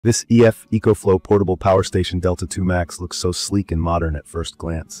This ECOFLOW portable power station Delta 2 Max looks so sleek and modern at first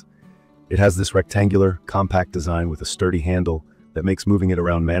glance. It has this rectangular, compact design with a sturdy handle that makes moving it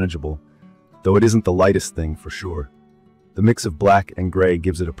around manageable, though it isn't the lightest thing for sure. The mix of black and gray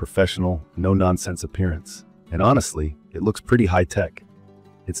gives it a professional, no-nonsense appearance, and honestly, it looks pretty high-tech.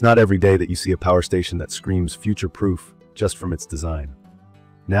 It's not every day that you see a power station that screams future-proof just from its design.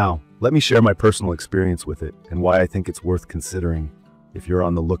 Now, let me share my personal experience with it and why I think it's worth considering if you're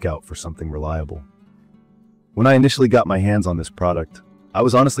on the lookout for something reliable. When I initially got my hands on this product, I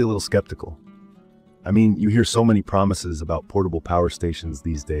was honestly a little skeptical. I mean, you hear so many promises about portable power stations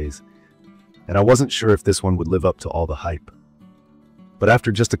these days, and I wasn't sure if this one would live up to all the hype. But after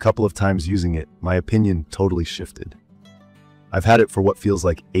just a couple of times using it, my opinion totally shifted. I've had it for what feels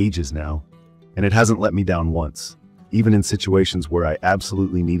like ages now, and it hasn't let me down once, even in situations where I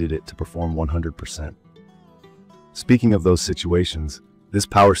absolutely needed it to perform 100%. Speaking of those situations, this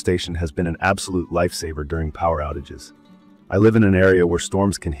power station has been an absolute lifesaver during power outages. I live in an area where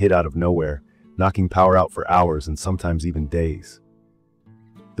storms can hit out of nowhere, knocking power out for hours and sometimes even days.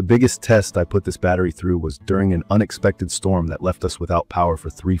 The biggest test I put this battery through was during an unexpected storm that left us without power for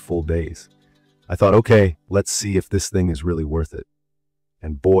 3 full days. I thought, okay, let's see if this thing is really worth it.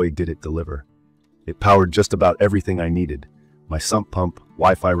 And boy, did it deliver. It powered just about everything I needed. My sump pump,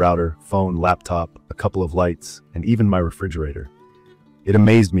 Wi-Fi router, phone, laptop, a couple of lights, and even my refrigerator. It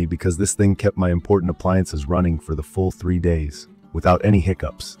amazed me because this thing kept my important appliances running for the full 3 days, without any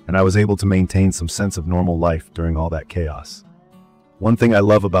hiccups, and I was able to maintain some sense of normal life during all that chaos. One thing I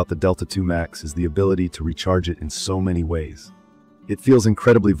love about the Delta 2 Max is the ability to recharge it in so many ways. It feels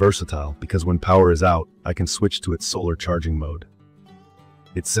incredibly versatile because when power is out, I can switch to its solar charging mode.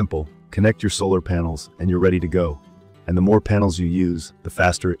 It's simple, connect your solar panels and you're ready to go. And the more panels you use, the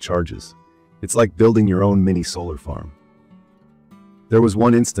faster it charges. It's like building your own mini solar farm. There was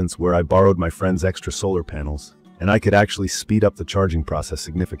one instance where I borrowed my friend's extra solar panels, and I could actually speed up the charging process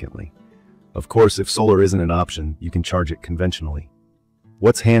significantly. Of course, if solar isn't an option, you can charge it conventionally.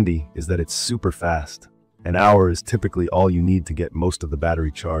 What's handy is that it's super fast. An hour is typically all you need to get most of the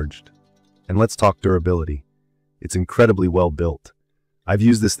battery charged. And let's talk durability. It's incredibly well built. I've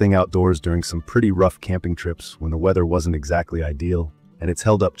used this thing outdoors during some pretty rough camping trips when the weather wasn't exactly ideal, and it's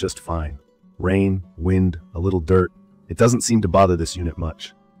held up just fine. Rain, wind, a little dirt, it doesn't seem to bother this unit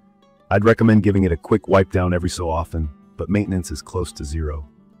much. I'd recommend giving it a quick wipe down every so often, but maintenance is close to zero.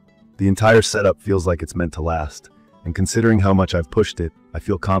 The entire setup feels like it's meant to last, and considering how much I've pushed it, I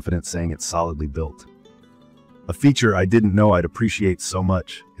feel confident saying it's solidly built. A feature I didn't know I'd appreciate so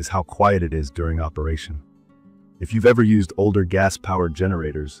much is how quiet it is during operation. If you've ever used older gas-powered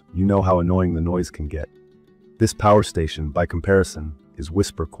generators, you know how annoying the noise can get. This power station, by comparison, is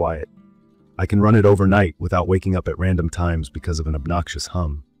whisper quiet. I can run it overnight without waking up at random times because of an obnoxious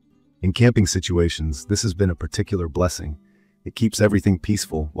hum. In camping situations, this has been a particular blessing. It keeps everything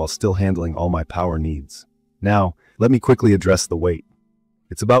peaceful while still handling all my power needs. Now, let me quickly address the weight.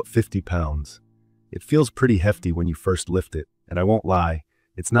 It's about 50 pounds. It feels pretty hefty when you first lift it, and I won't lie,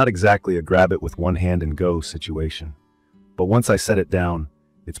 it's not exactly a grab it with one hand and go situation. But once I set it down,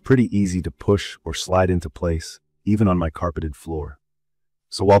 it's pretty easy to push or slide into place, even on my carpeted floor.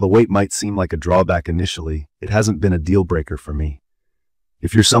 So while the weight might seem like a drawback initially, it hasn't been a deal breaker for me.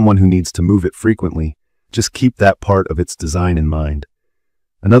 If you're someone who needs to move it frequently, just keep that part of its design in mind.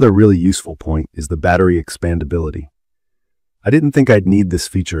 Another really useful point is the battery expandability. I didn't think I'd need this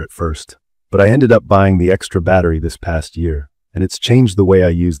feature at first, but I ended up buying the extra battery this past year, and it's changed the way I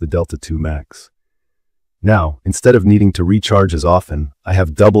use the Delta 2 Max. Now, instead of needing to recharge as often, I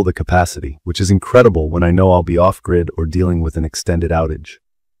have double the capacity, which is incredible when I know I'll be off-grid or dealing with an extended outage.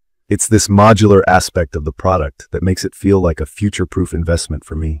 It's this modular aspect of the product that makes it feel like a future-proof investment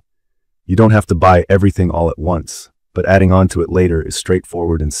for me. You don't have to buy everything all at once, but adding on to it later is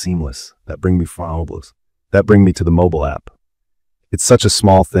straightforward and seamless. That brings me to the mobile app. It's such a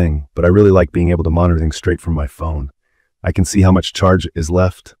small thing, but I really like being able to monitor things straight from my phone. I can see how much charge is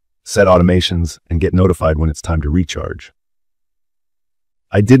left, set automations, and get notified when it's time to recharge.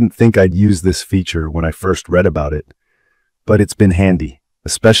 I didn't think I'd use this feature when I first read about it, but it's been handy,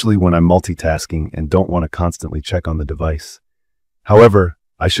 especially when I'm multitasking and don't want to constantly check on the device. However,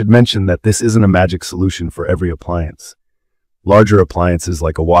 I should mention that this isn't a magic solution for every appliance. Larger appliances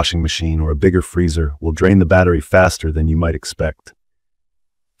like a washing machine or a bigger freezer will drain the battery faster than you might expect.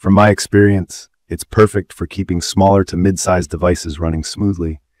 From my experience, it's perfect for keeping smaller to mid-sized devices running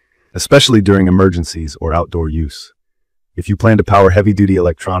smoothly, especially during emergencies or outdoor use. If you plan to power heavy-duty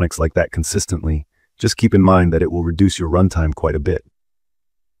electronics like that consistently, just keep in mind that it will reduce your runtime quite a bit.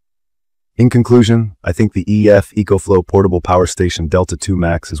 In conclusion, I think the ECOFLOW Portable Power Station Delta 2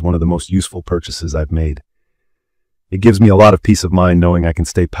 Max is one of the most useful purchases I've made. It gives me a lot of peace of mind knowing I can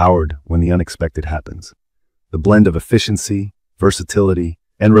stay powered when the unexpected happens. The blend of efficiency, versatility,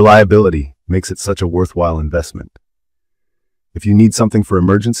 and reliability makes it such a worthwhile investment. If you need something for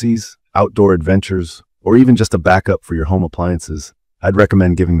emergencies, outdoor adventures, or even just a backup for your home appliances, I'd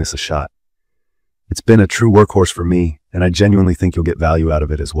recommend giving this a shot. It's been a true workhorse for me, and I genuinely think you'll get value out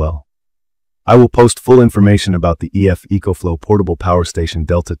of it as well. I will post full information about the ECOFLOW Portable Power Station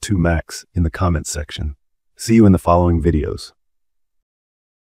Delta 2 Max in the comments section. See you in the following videos.